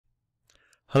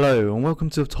Hello and welcome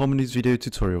to Optomany's video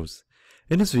tutorials.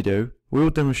 In this video, we will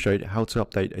demonstrate how to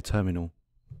update a terminal.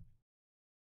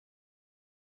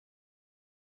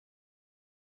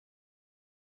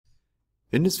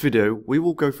 In this video, we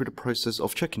will go through the process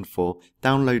of checking for,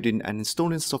 downloading and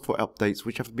installing software updates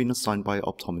which have been assigned by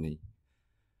Optomany.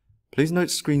 Please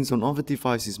note screens on other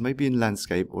devices may be in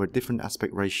landscape or a different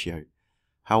aspect ratio.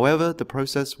 However, the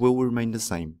process will remain the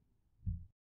same.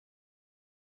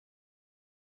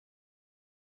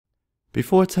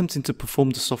 Before attempting to perform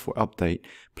the software update,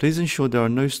 please ensure there are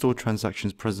no stored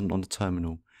transactions present on the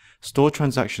terminal. Stored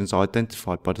transactions are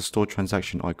identified by the stored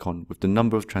transaction icon with the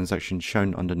number of transactions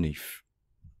shown underneath.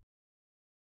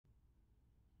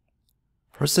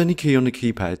 Press any key on the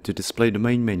keypad to display the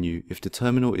main menu if the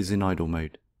terminal is in idle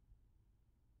mode.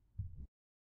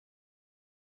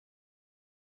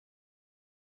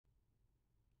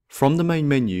 From the main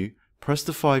menu, press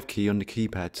the 5 key on the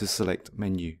keypad to select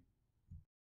Menu.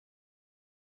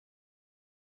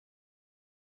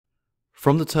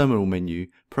 From the terminal menu,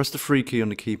 press the 3 key on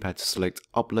the keypad to select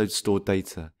Upload Stored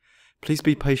Data. Please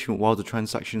be patient while the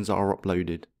transactions are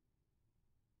uploaded.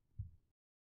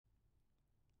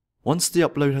 Once the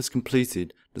upload has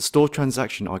completed, the Stored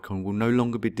Transaction icon will no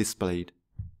longer be displayed.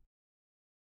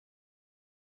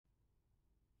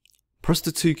 Press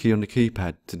the 2 key on the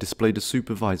keypad to display the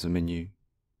Supervisor menu.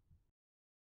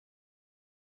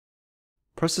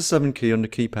 Press the 7 key on the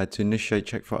keypad to initiate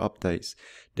check for updates.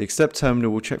 The Accept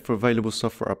terminal will check for available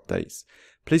software updates.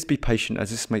 Please be patient as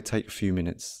this may take a few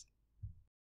minutes.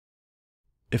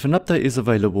 If an update is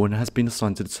available and has been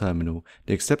assigned to the terminal,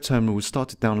 the Accept terminal will start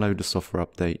to download the software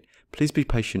update. Please be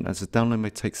patient as the download may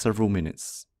take several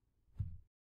minutes.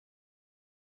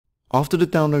 After the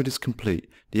download is complete,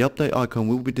 the update icon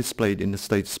will be displayed in the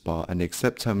status bar and the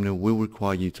Accept terminal will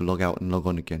require you to log out and log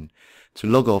on again. To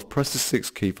log off, press the 6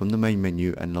 key from the main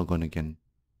menu and log on again.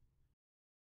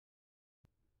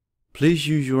 Please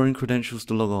use your own credentials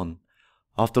to log on.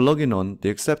 After logging on, the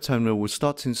Accept terminal will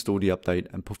start to install the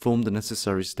update and perform the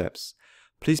necessary steps.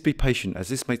 Please be patient as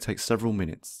this may take several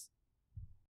minutes.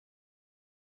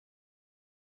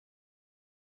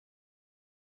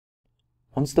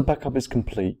 Once the backup is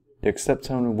complete, the Accept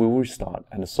terminal will restart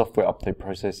and the software update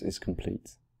process is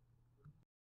complete.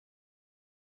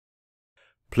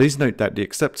 Please note that the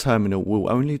Accept terminal will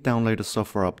only download a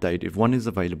software update if one is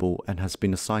available and has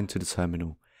been assigned to the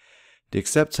terminal. The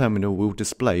Accept terminal will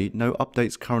display no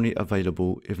updates currently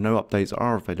available if no updates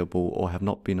are available or have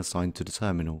not been assigned to the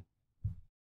terminal.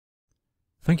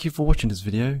 Thank you for watching this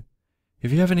video.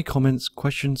 If you have any comments,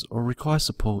 questions or require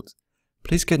support,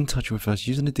 please get in touch with us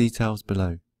using the details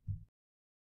below.